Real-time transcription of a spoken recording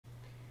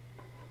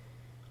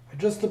I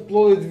just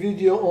uploaded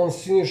video on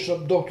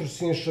Dr.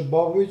 Siniša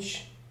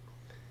Babović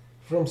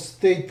from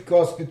State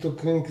Hospital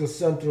Clinical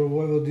Center of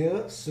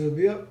Vojvodina,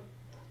 Serbia,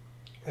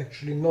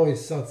 actually Novi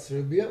Sad,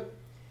 Serbia,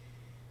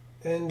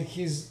 and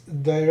his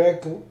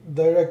direct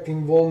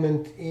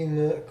involvement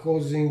in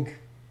causing,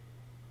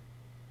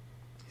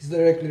 he's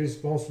directly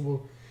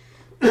responsible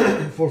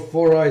for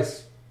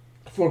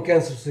 4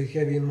 cancers I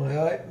have in my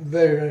eye,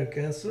 very rare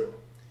cancer.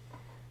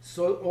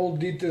 So all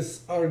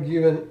details are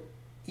given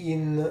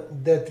in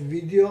that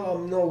video.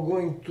 I'm now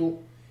going to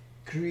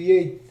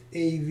create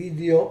a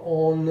video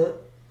on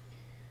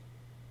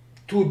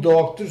 2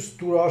 doctors,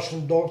 2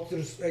 Russian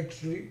doctors,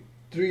 actually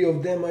 3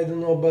 of them, I don't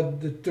know about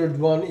the third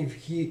one, if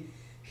he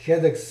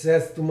had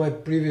access to my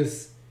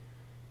previous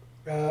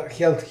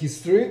health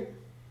history.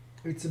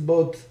 It's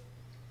about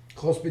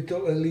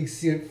Hospital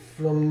Elixir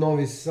from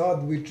Novi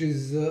Sad, which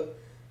is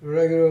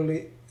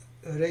regularly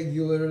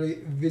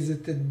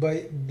visited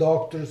by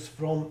doctors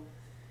from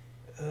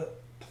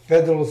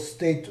Federal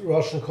State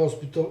Russian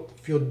Hospital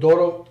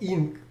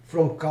FYODOROV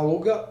from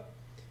Kaluga.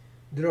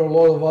 There are a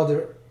lot of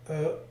other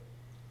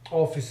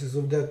offices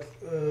of that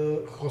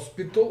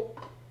hospital.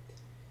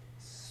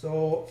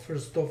 So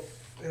first off,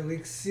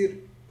 Elixir.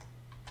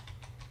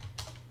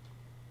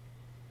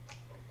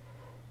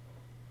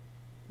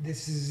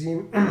 This is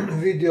in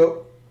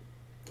video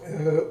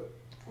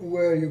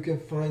where you can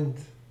find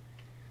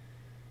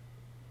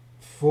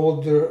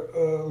folder,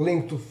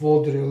 link to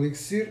folder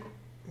Elixir,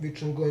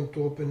 which I'm going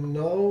to open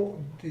now.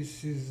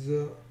 This is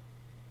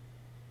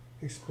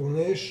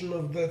explanation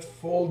of that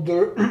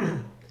folder.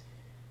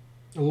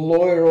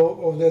 Lawyer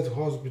of that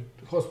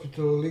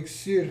hospital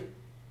Elixir.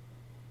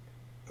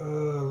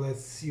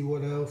 Let's see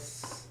what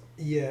else.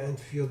 Yeah, and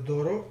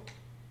FYODOROV.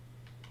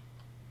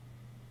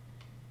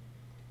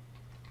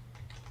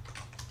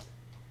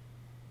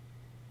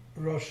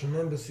 Russian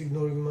embassy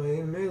ignoring my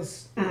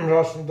emails.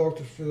 Russian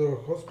Dr.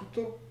 FYODOROV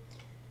Hospital.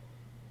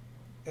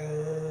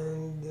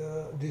 And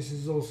this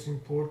is also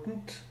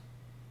important.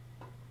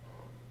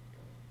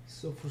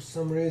 So for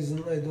some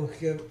reason I don't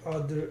have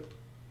other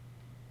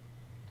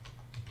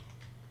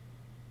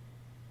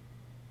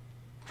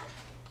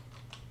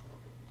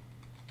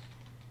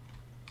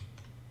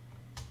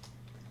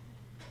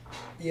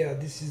yeah,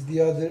 this is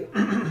the other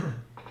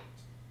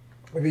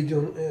video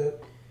on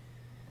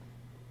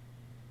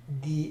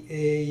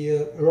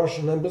the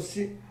Russian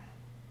embassy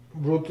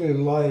brutally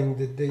lying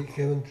that they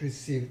haven't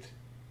received.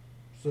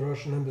 So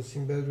Russian embassy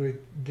in Belgrade,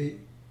 they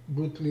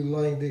brutally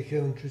lying they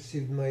haven't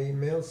received my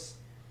emails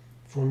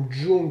from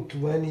June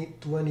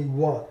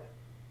 2021.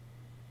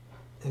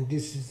 And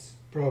this is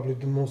probably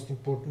the most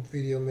important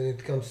video when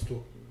it comes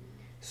to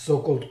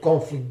so-called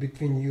conflict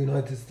between the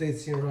United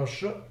States and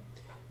Russia.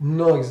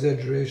 No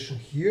exaggeration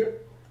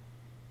here.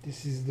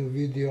 This is the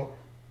video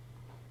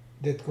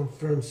that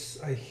confirms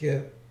I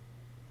have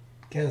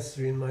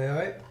cancer in my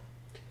eye.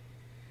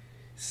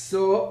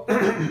 So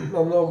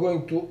I'm now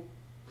going to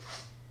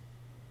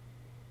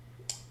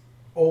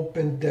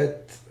open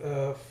that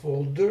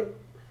folder,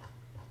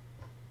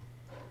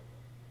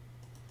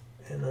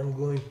 and I'm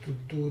going to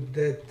do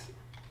that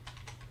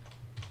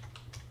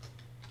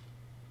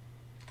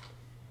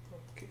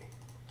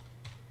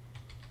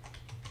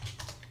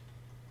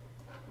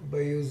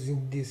by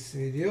using this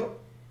video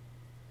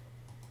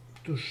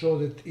to show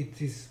that it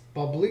is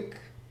public.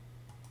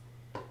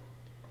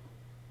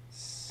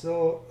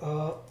 So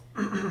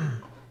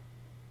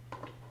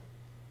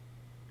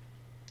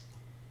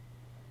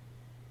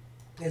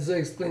as I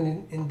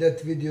explained in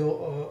that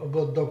video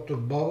about Dr.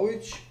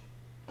 Babović,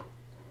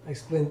 I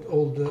explained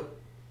all the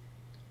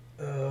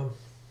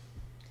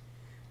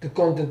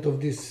content of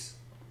this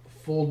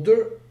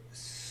folder.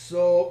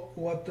 So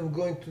what I'm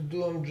going to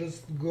do, I'm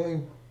just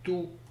going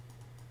to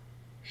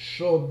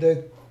show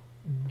that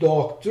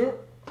doctor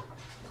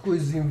who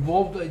is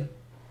involved. I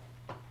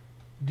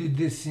did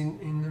this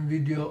in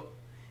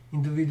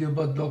the video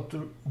about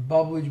Dr.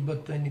 Babović,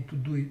 but I need to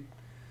do it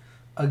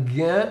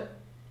again.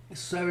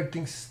 So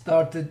everything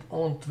started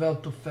on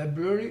 12th of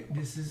February.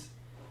 This is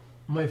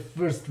my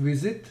first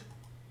visit.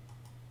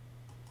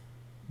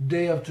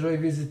 Day after I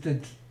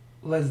visited,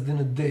 less than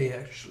a day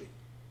actually,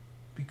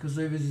 because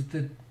I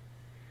visited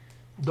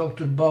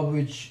Dr.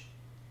 Babović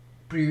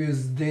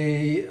previous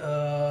day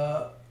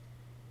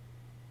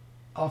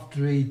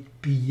after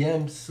 8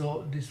 p.m.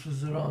 so this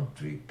was around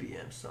 3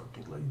 p.m.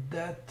 something like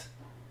that.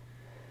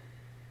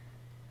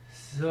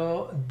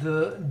 So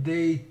the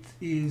date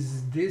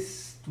is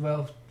this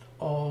 12th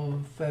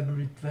of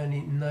February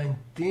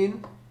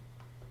 2019,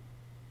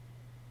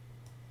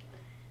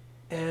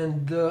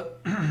 and the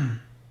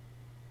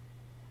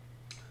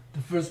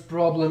first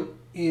problem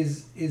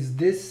is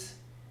this.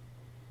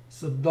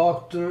 So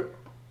Dr.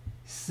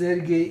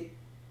 SERGEY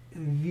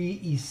V.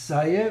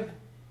 ISAJEV,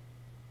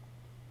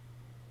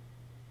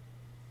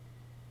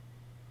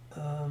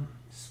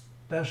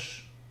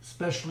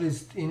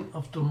 specialist in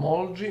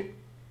ophthalmology.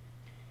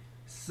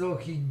 So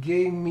he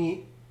gave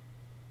me,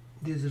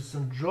 these are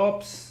some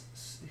drops.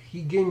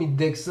 He gave me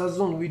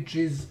dexazone, which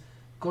is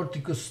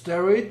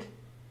corticosteroid,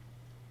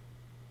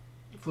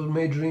 for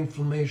major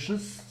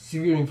inflammations,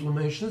 severe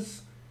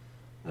inflammations,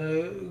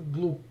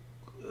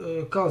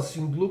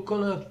 calcium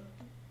gluconate,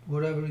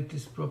 whatever it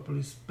is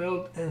properly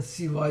spelled, and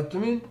C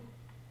vitamin.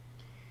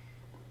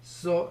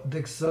 So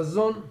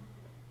dexazone,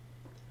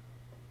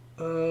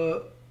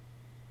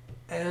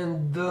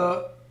 and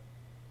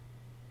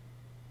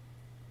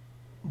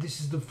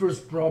this is the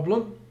first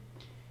problem.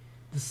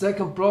 The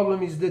second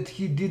problem is that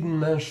he didn't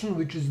mention,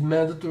 which is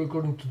mandatory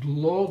according to the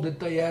law,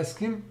 that I asked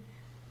him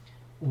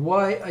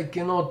why I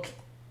cannot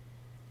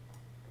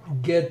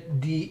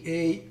get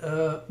the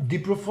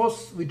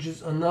diprofos, which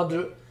is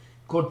another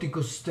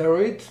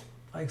corticosteroid.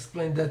 I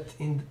explained that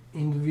in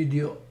the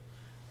video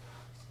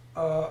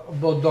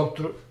about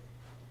Dr.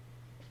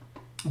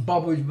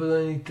 Babovic, but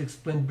I need to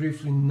explain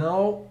briefly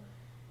now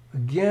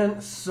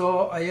again.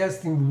 So I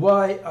asked him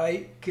why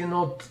I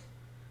cannot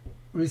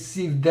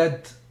receive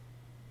that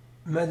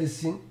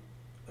medicine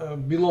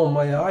below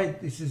my eye.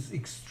 This is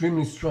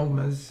extremely strong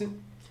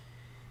medicine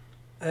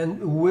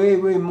and way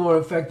more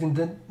effective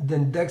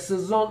than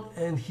dexazone,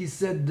 and he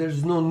said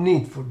there's no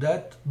need for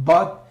that,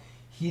 but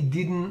he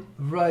didn't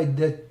write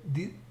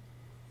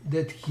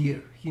that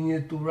here. He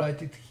needed to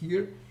write it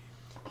here.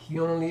 He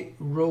only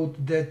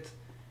wrote that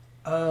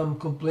I'm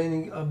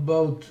complaining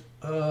about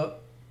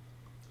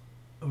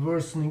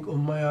worsening of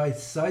my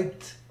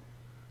eyesight,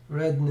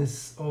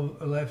 redness of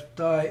a left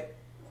eye,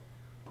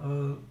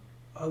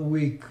 a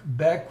week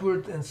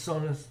backward, and so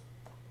on.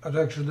 And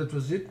actually that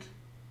was it.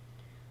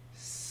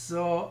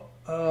 So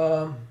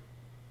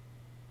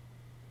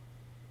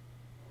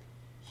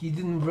he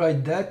didn't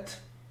write that,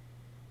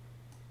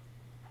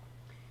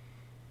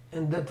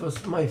 and that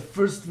was my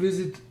first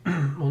visit.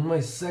 On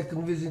my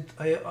second visit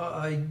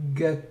I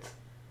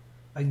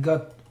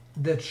got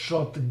that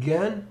shot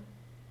again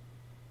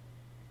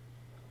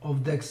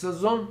of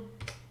dexazone,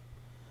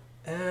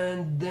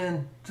 and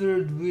then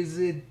third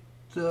visit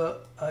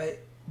I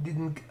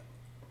didn't,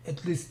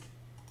 at least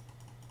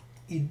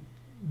it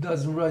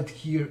doesn't write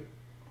here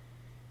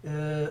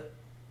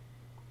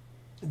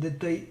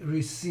that I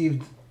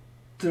received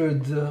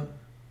third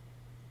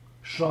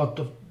shot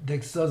of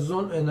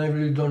dexazone, and I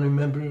really don't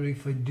remember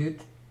if I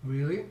did.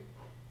 Really,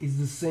 it's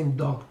the same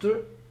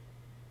doctor.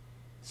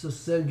 So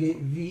SERGEY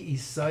V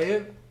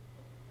ISAJEV,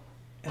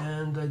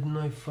 and I don't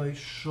know if I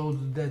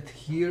showed that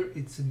here.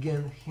 It's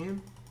again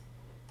him,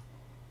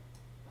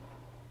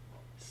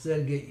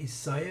 SERGEY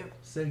ISAJEV,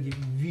 SERGEY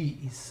V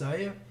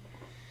ISAJEV.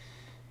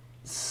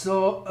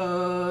 So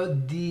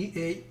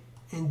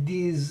and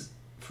these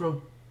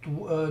from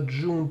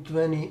June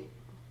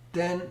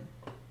 2010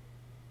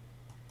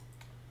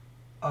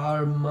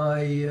 are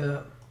my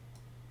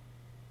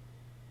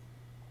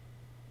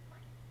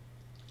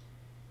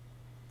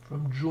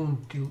from June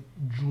till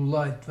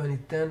July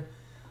 2010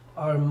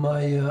 are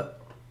my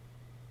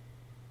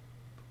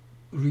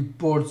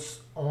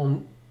reports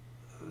on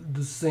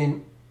the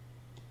same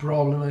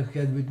problem I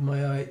had with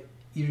my eye,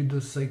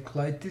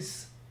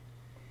 iridocyclitis,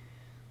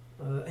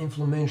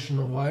 inflammation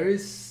of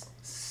iris,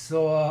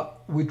 so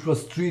which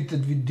was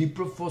treated with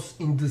diprofos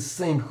in the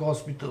same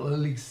hospital,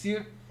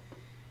 Elixir.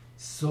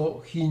 So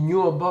he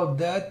knew about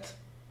that,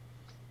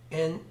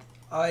 and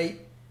I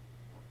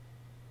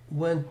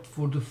went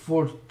for the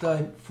fourth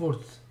time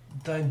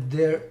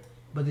there,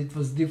 but it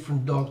was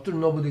different doctor.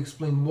 Nobody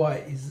explained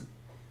why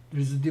there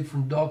is a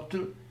different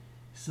doctor.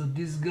 So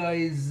this guy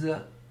is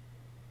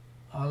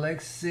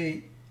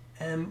Alexei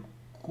M.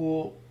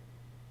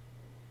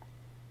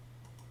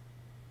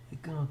 I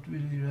cannot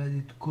really read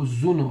it,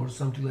 Kozuno or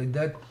something like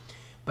that.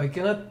 But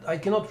I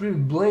cannot really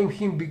blame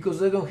him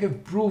because I don't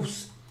have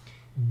proofs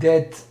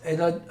that,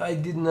 and I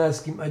didn't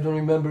ask him. I don't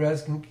remember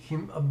asking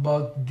him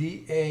about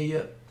the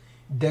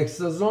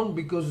dexazone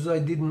because I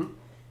didn't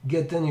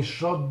get any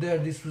shot there.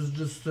 This was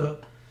just a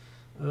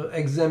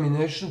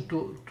examination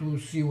to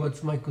see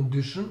what's my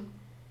condition.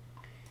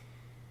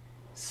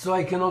 So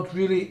I cannot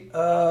really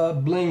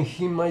blame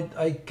him.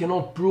 I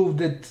cannot prove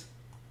that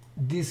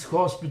this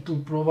hospital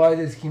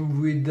provided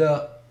him with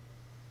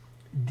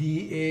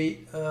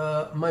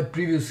my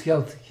previous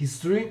health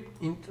history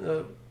in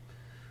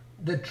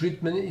the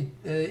treatment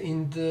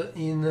in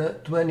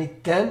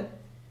 2010,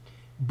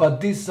 but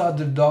this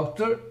other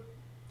doctor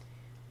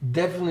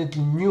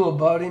definitely knew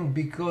about him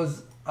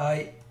because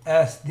I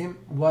asked him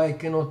why I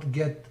cannot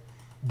get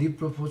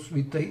diprofos,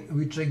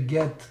 which I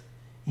get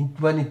in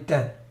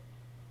 2010.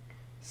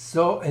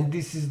 So, and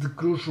this is the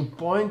crucial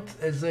point,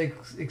 as I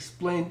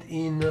explained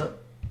in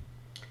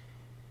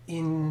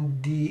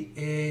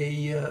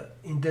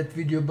that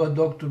video about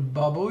Dr.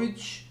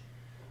 Babovic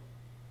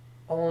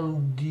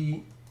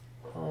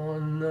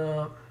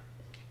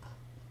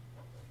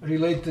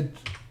related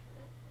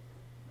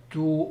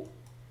to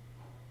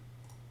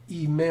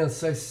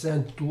emails I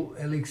sent to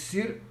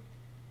Elixir.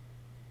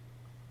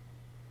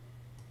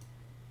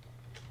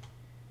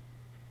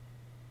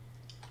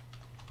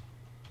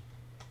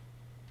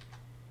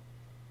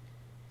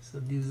 So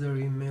these are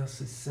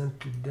emails I sent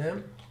to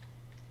them.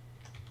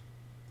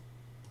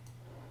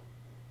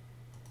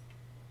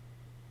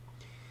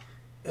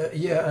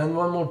 Yeah, and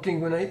one more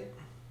thing, when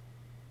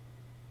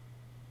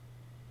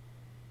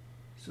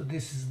So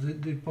this is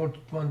the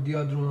important one. The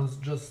other ones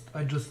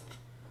I just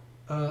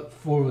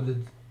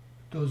forwarded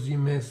those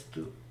emails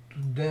to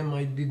them.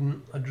 I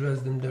didn't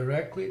address them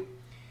directly.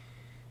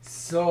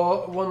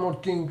 So one more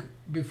thing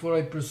before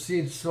I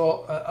proceed.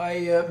 So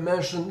I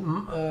mentioned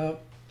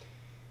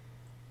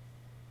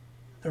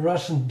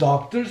Russian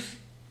doctors.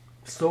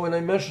 So when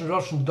I mentioned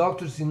Russian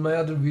doctors in my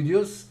other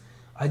videos,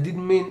 I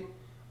didn't mean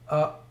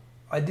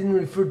I didn't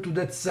refer to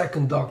that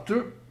second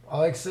doctor,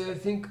 Alexei, I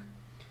think.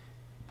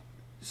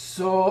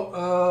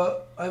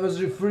 So I was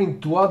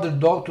referring to other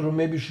doctor, or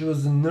maybe she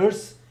was a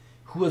nurse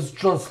who was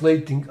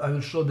translating. I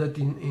will show that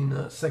in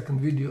a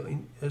second video,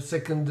 in a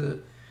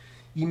second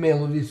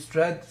email of this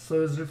thread. So I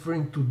was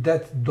referring to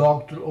that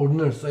doctor or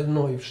nurse. I don't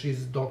know if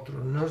she's a doctor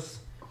or nurse,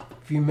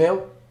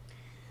 female.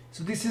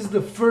 So this is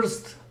the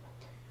first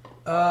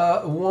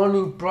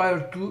warning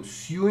prior to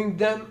suing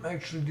them.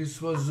 Actually,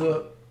 this was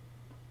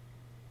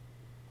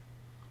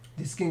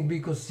this can be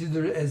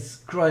considered as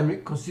crime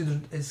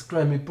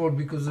report,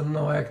 because I'm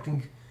now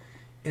acting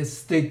as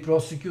state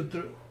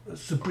prosecutor,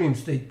 supreme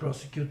state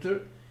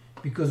prosecutor,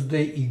 because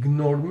they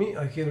ignored me.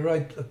 I have a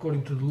right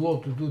according to the law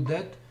to do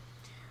that.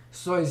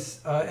 So I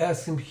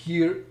asked him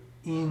here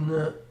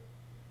in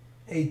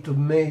 8th of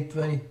May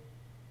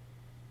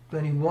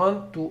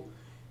 2021 to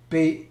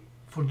pay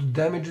for the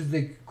damages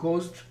they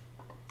caused,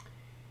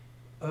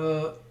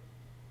 to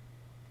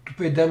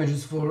pay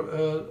damages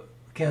for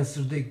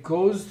cancer they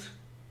caused.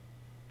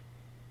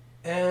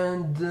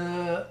 And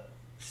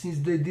since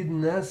they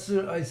didn't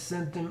answer, I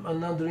sent them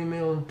another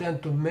email on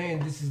 10th of May,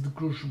 and this is the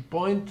crucial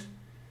point.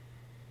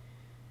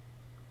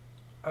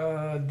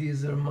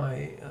 These are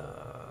my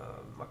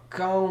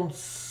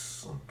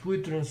accounts on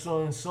Twitter and so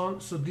on and so on.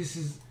 So this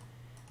is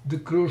the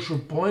crucial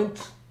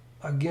point.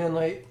 Again,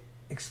 I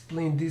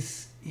explained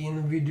this in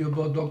a video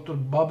about Dr.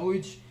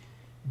 Babovich,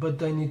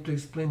 but I need to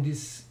explain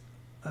this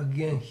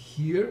again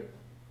here.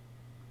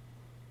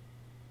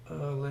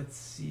 Let's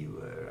see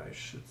where I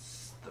should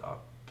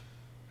stop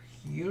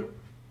here.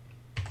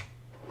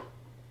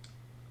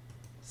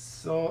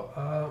 So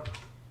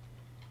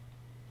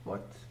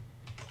what?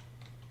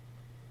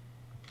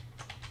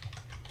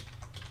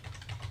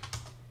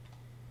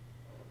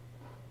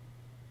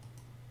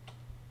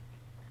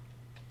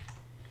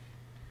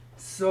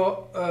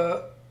 So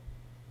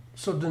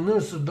the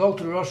nurse, a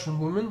doctor, Russian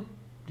woman,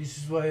 this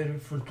is why I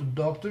refer to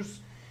doctors,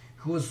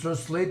 who was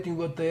translating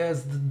what I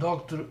asked the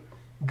doctor,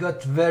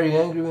 got very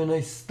angry when I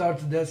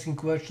started asking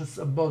questions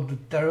about the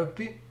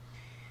therapy,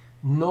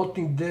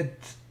 noting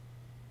that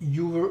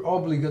you were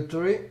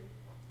obligatory,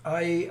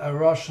 I, a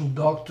Russian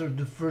doctor,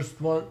 the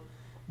first one,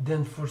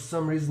 then for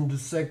some reason the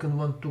second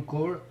one took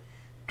over,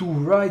 to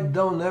write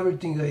down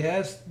everything I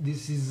asked.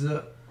 This is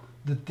the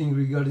thing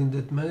regarding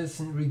that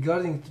medicine,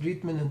 regarding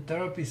treatment and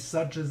therapy,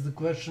 such as the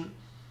question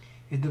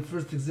at the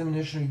first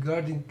examination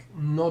regarding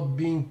not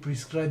being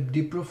prescribed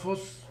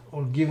diprofos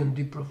or given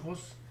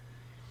diprofos,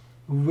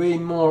 way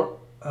more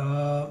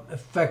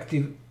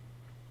effective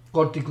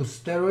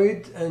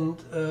corticosteroid, and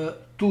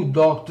two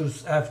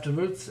doctors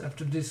afterwards.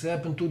 After this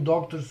happened, two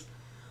doctors,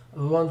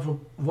 one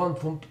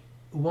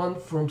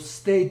from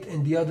state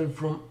and the other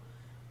from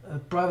a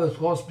private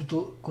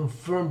hospital,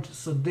 confirmed.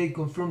 So they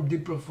confirmed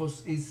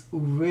diprofos is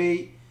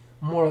way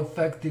more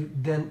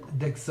effective than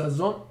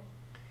dexazone.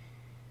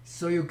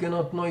 So you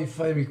cannot know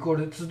if I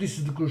recorded. So this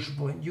is the crucial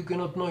point. You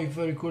cannot know if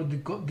I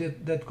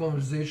recorded that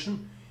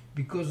conversation,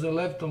 because I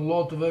left a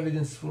lot of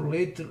evidence for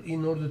later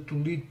in order to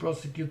lead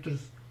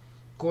prosecutors,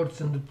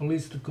 courts and the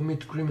police to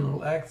commit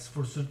criminal acts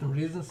for certain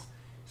reasons.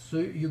 So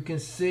you can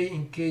say,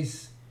 in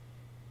case,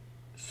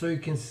 so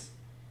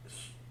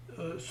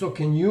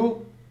can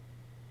you,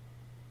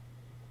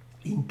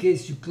 in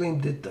case you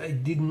claim that I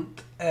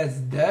didn't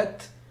ask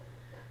that.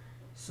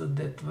 So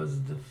that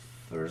was the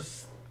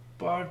first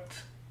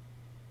part.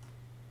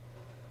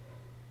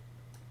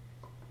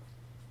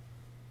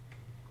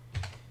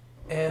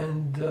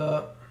 And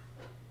the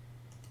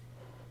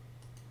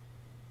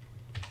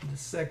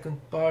second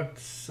part,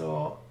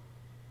 so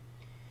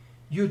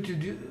due to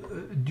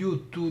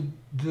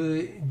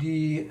the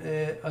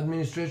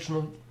administration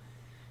of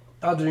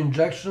other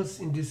injections,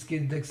 in this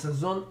case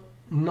dexazone,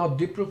 not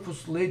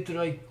diprofos, later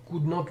I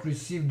could not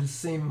receive the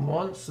same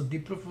one, so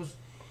diprofos,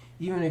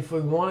 even if I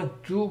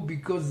wanted to,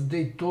 because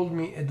they told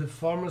me at the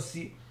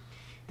pharmacy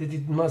that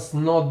it must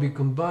not be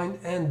combined,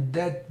 and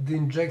that the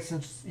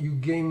injections you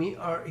gave me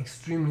are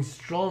extremely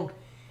strong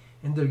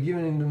and they're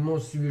given in the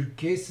most severe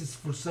cases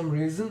for some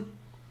reason.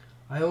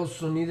 I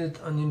also needed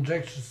an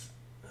injection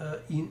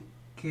in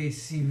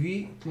SERGEY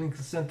V,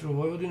 Clinical Center of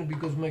FYODOROV,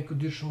 because my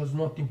condition was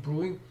not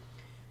improving,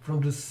 from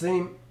the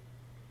same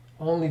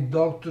only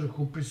doctor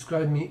who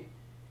prescribed me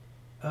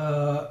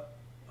FOSI.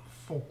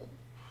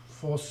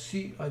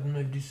 I don't know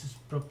if this is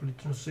properly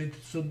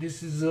translated. So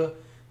this is the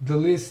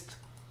list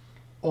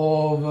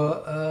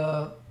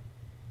of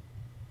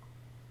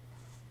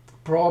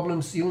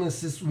problems,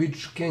 illnesses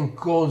which can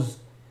cause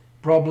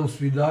problems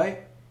with eye.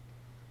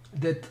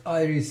 That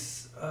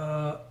iris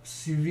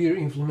severe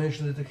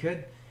inflammation that I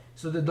had.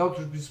 So the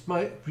doctor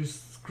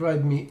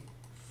prescribed me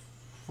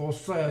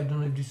foci, I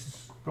don't know if this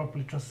is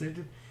properly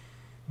translated,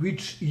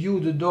 which you,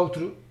 the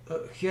doctor,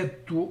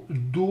 had to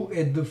do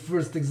at the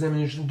first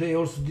examination. They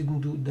also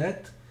didn't do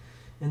that,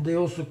 and they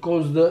also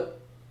caused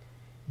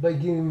by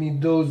giving me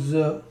those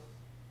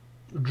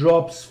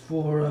drops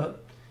for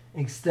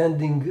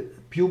extending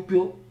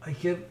pupil. I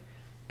have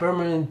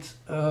permanent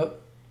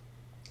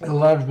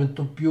enlargement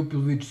of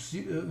pupil, which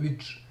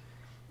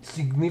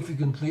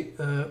significantly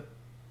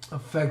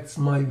affects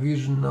my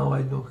vision. Now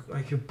I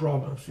have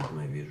problems with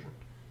my vision.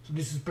 So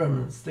this is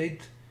permanent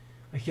state.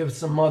 I have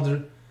some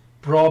other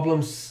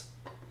problems,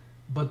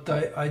 but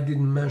I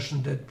didn't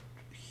mention that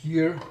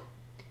here.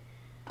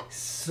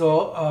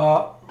 So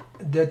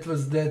that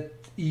was that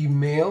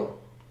email,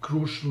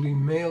 crucial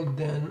email.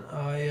 Then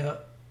I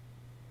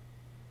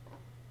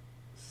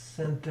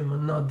sent them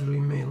another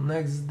email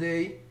next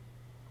day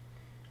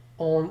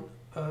on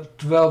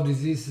 12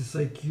 diseases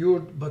I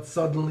cured, but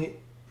suddenly,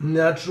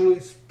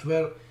 naturally,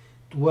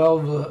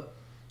 12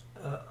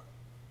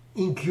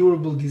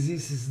 incurable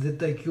diseases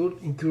that I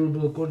cured,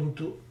 incurable according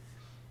to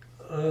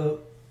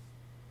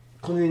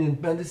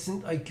convenient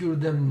medicine. I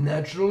cured them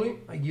naturally.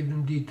 I give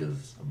them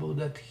details about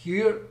that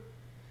here.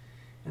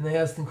 And I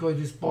asked them how it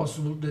is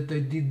possible that I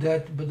did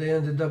that, but I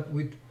ended up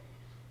with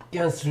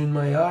cancer in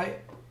my eye.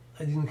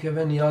 I didn't have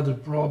any other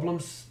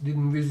problems,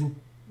 didn't visit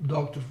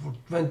doctor for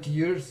 20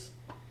 years.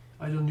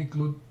 I don't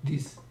include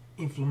this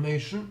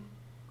inflammation,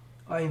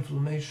 eye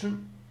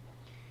inflammation.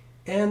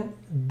 And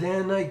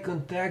then I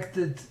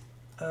contacted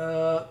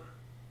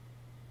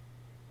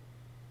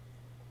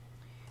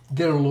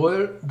their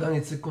lawyer,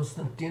 Danica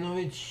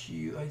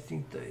Konstantinovic. I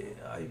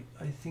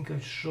think I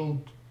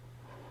showed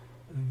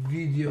a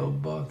video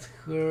about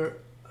her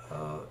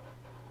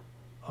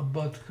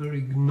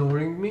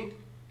ignoring me.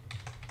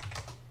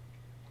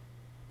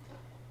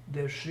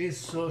 There she is.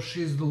 So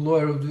she's the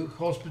lawyer of the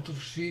hospital.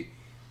 She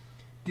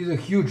did a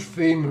huge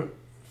favor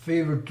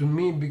to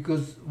me,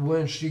 because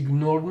when she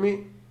ignored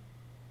me,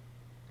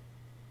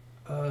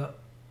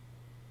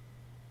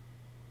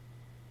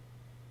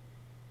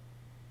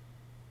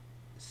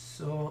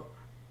 so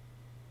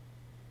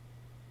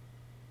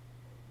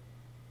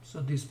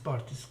this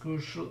part is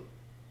crucial.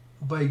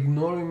 By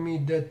ignoring me,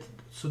 that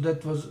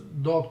was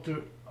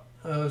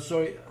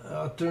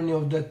attorney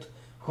of that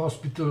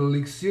hospital,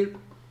 Elixir.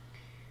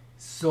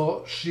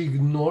 So she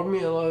ignored me,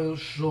 and I will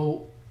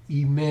show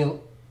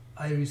email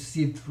I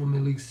received from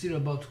Elixir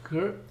about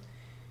her.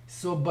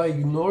 So by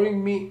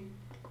ignoring me,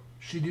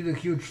 she did a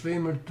huge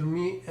favor to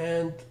me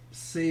and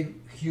saved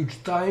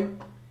huge time,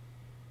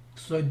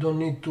 so I don't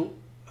need to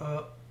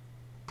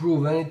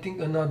prove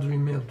anything. Another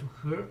email to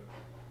her,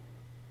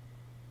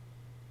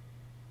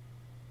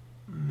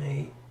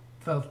 May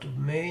 12th of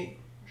May.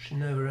 She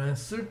never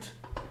answered.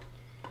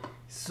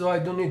 So I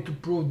don't need to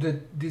prove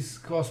that this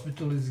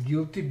hospital is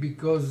guilty,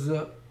 because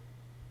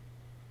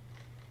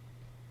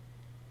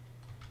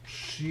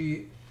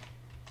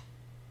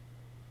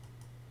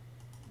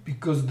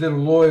their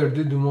lawyer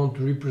didn't want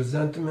to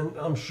represent him, and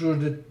I'm sure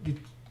that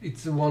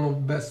it's one of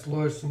the best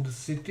lawyers in the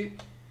city,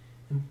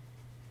 and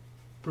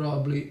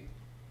probably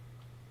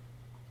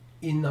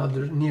in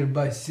other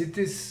nearby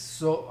cities.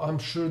 So I'm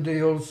sure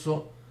they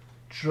also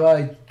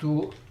tried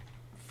to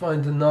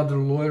find another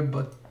lawyer,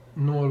 but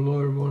no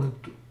lawyer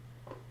wanted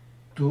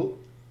to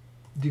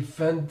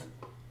defend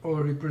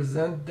or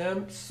represent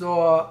them.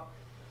 So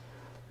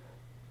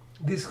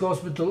this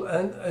hospital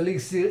and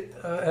Elixir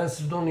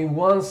answered only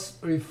once,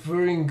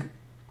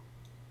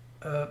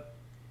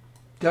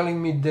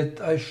 telling me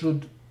that I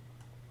should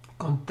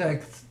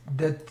contact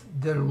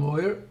their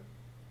lawyer.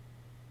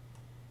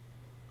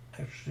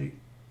 Actually,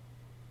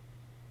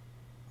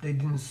 they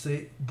didn't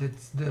say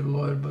that's their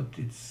lawyer, but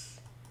it's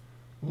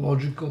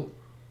logical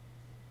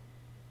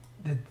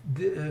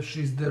that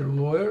she's their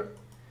lawyer.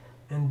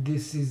 And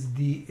this is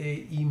the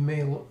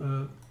email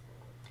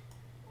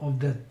of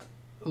that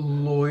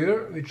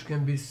lawyer, which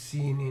can be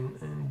seen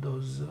in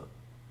those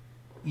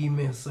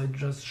emails I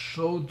just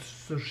showed.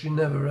 So she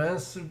never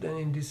answered, and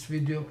in this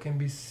video can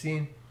be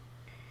seen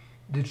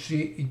that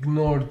she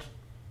ignored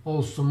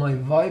also my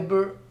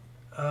Viber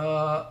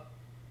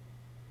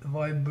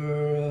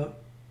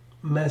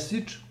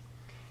message,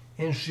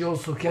 and she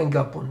also hung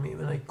up on me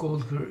when I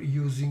called her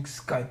using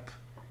Skype.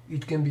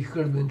 It can be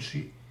heard when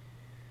she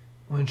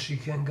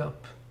hung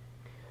up.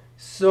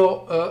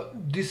 So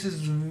this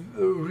is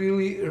a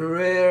really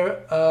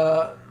rare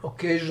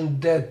occasion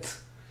that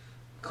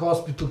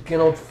hospital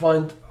cannot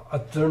find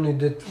attorney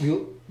that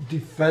will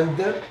defend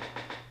them,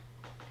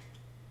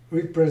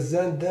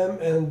 represent them,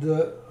 and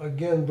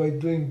again, by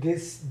doing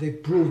this they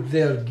prove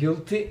they are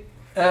guilty.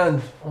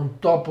 And on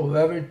top of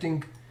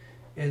everything,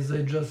 as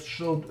I just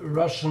showed,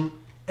 Russian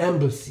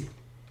embassy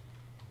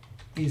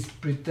is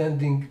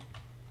pretending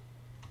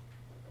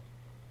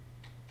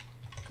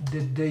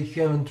that they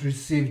haven't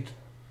received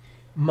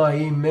my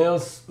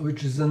emails,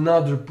 which is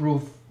another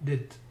proof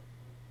that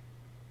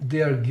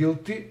they are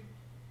guilty.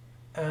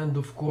 And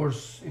of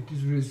course, it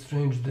is really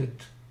strange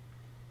that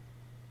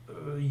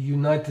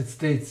United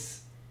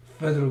States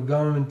federal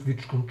government,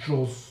 which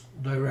controls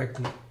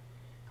directly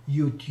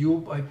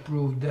YouTube. I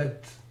proved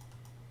that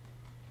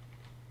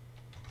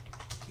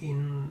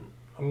in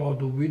a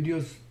lot of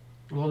videos,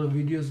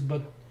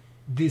 but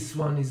this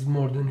one is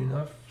more than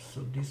enough.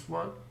 So this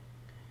one,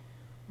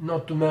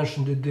 not to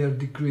mention that they are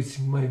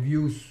decreasing my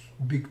views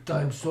big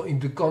time, so in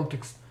the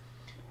context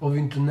of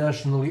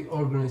internationally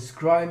organized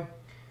crime.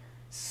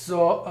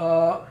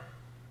 So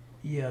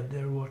yeah,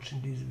 they're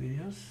watching these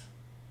videos.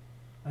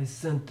 I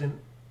sent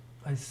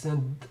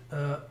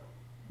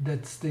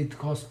that state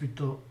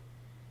hospital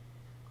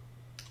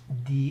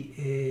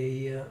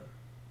the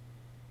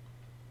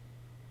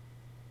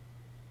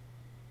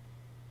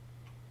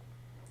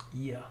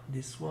yeah,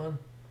 this one,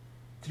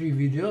 3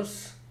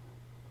 videos,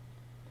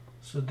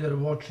 so they're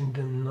watching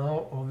them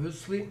now,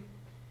 obviously.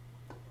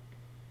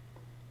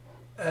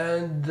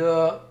 And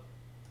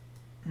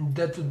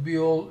that would be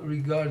all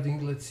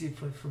regarding, let's see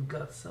if I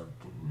forgot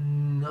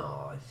something.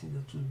 No, I think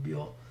that would be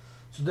all.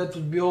 So that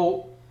would be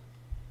all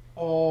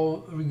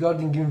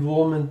regarding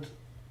involvement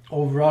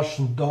of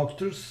Russian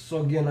doctors.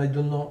 So again, I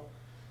don't know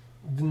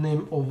the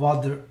name of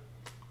other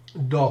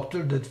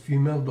doctor, that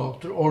female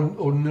doctor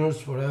or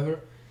nurse,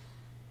 whatever.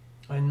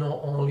 I know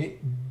only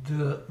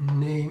the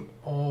name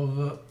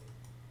of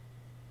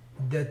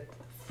that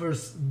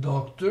first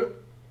doctor,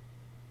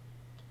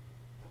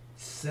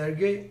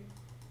 Sergey,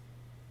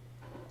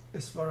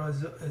 as far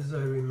as I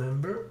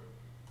remember.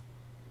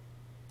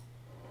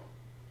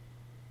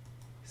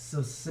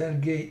 So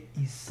Sergey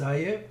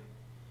ISAJEV.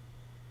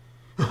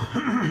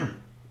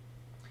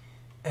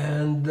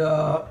 And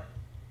I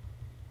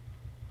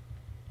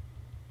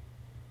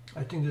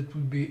think that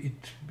would be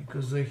it,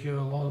 because I have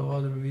a lot of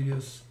other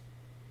videos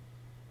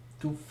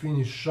to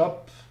finish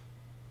up,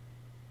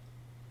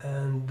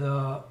 and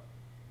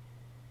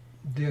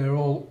they're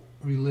all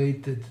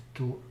related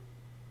to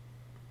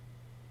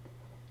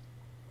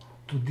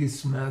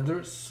this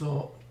matter.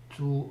 So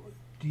to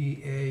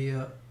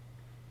the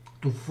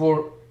to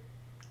 4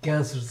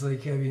 cancers I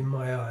have in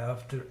my eye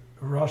after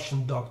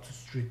Russian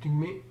doctors treating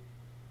me.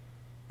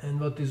 And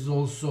what is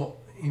also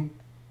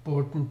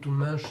important to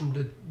mention,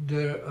 that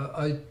there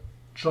I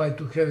try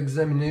to have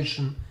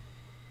examination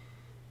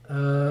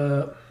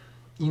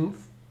in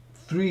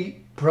 3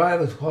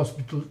 private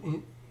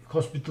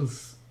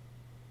hospitals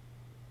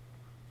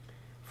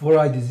for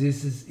eye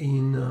diseases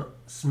in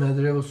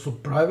Smederevo, so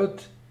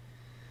private,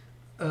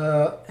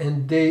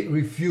 and they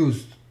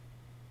refused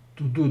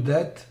to do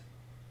that,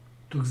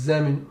 to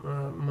examine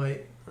my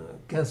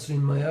cancer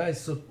in my eye.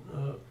 So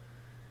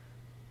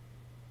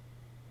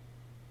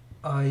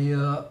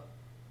I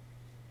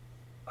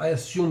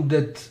assume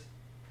that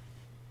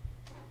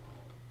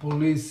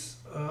police,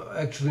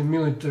 actually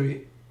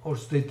military or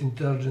state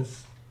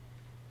intelligence,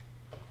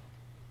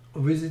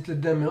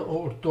 visited them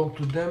or talked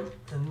to them.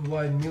 And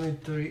why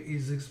military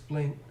is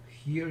explained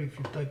here. If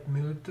you type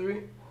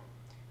military,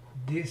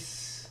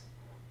 this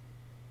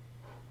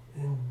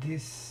and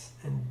this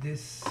and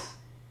this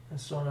and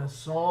so on and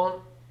so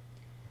on,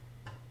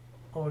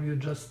 or you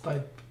just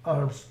type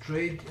arms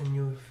trade and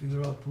you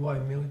figure out why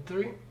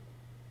military.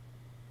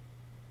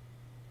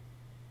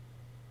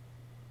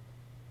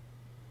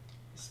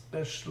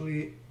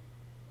 Especially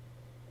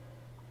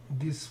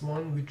this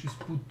one, which is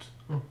put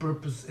on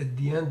purpose at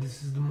the end.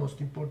 This is the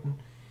most important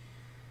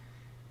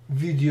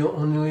video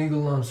on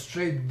illegal arms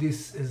trade.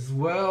 This as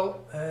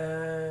well,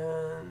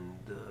 and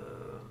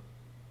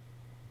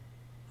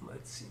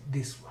let's see,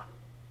 this one.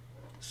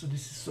 So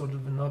this is sort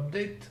of an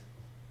update.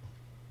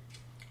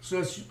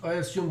 So I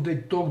assume they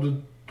talked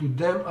to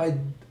them.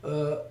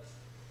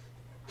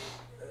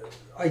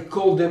 I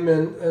called them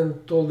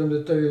and told them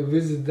that I will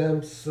visit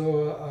them.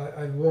 So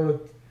I wanted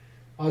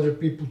other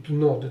people to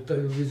know that I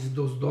will visit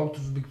those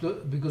doctors,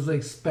 because I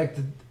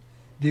expected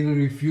they will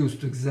refuse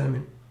to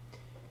examine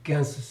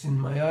cancers in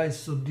my eyes.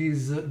 So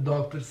these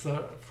doctors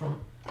are from,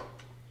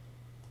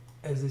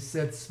 as I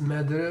said,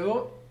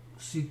 Smederevo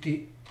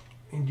city,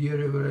 in the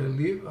area where I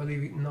live. I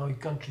live now in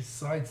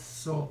countryside,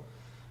 so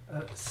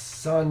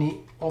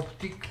sunny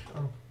optic.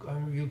 I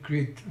will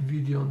create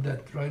video on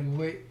that right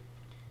away.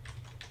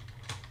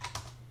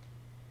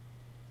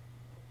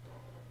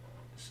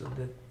 So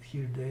that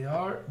here they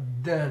are.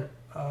 Then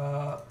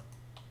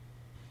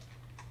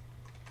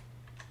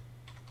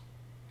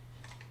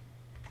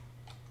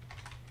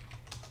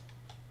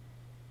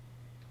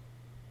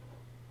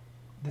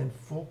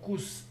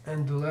focus,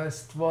 and the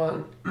last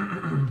one,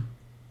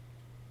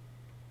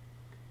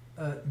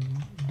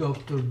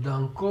 Dr.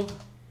 Dankov.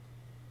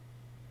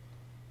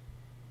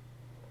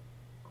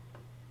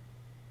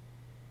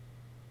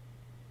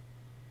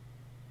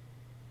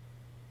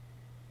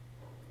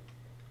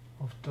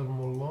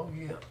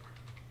 Ophthalmologia.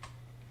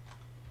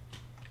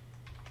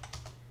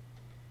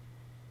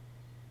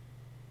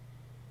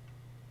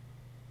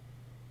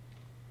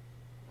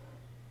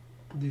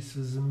 This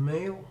is a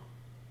male.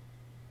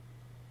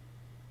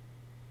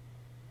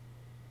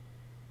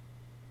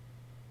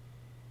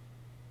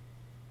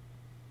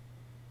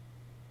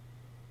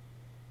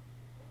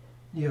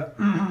 Yeah,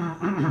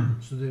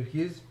 so there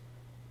he is.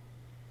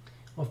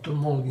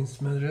 Ophthalmologist in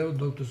Smederevo,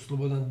 Dr.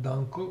 Slobodan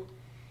Danko.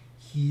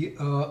 He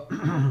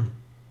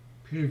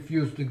he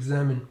refused to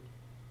examine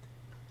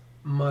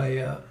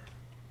my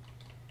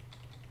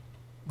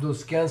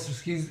those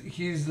cancers.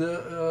 He's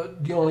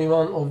the only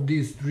one of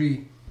these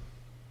three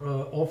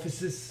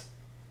offices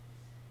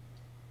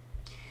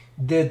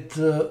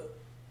that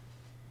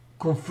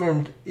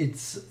confirmed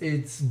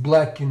it's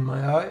black in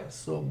my eye.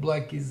 So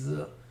black is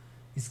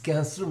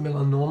cancer,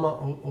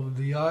 melanoma of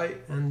the eye,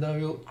 and I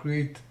will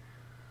create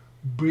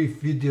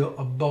brief video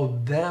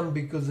about them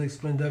because I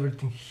explained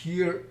everything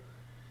here.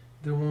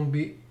 There won't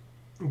be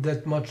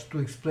that much to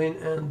explain,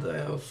 and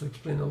I also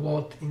explained a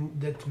lot in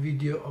that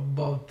video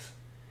about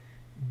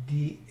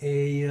the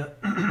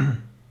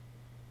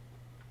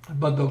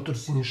about Dr.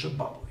 Siniša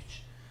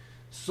Babović.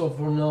 So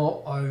for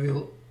now I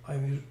will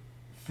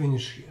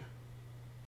finish here.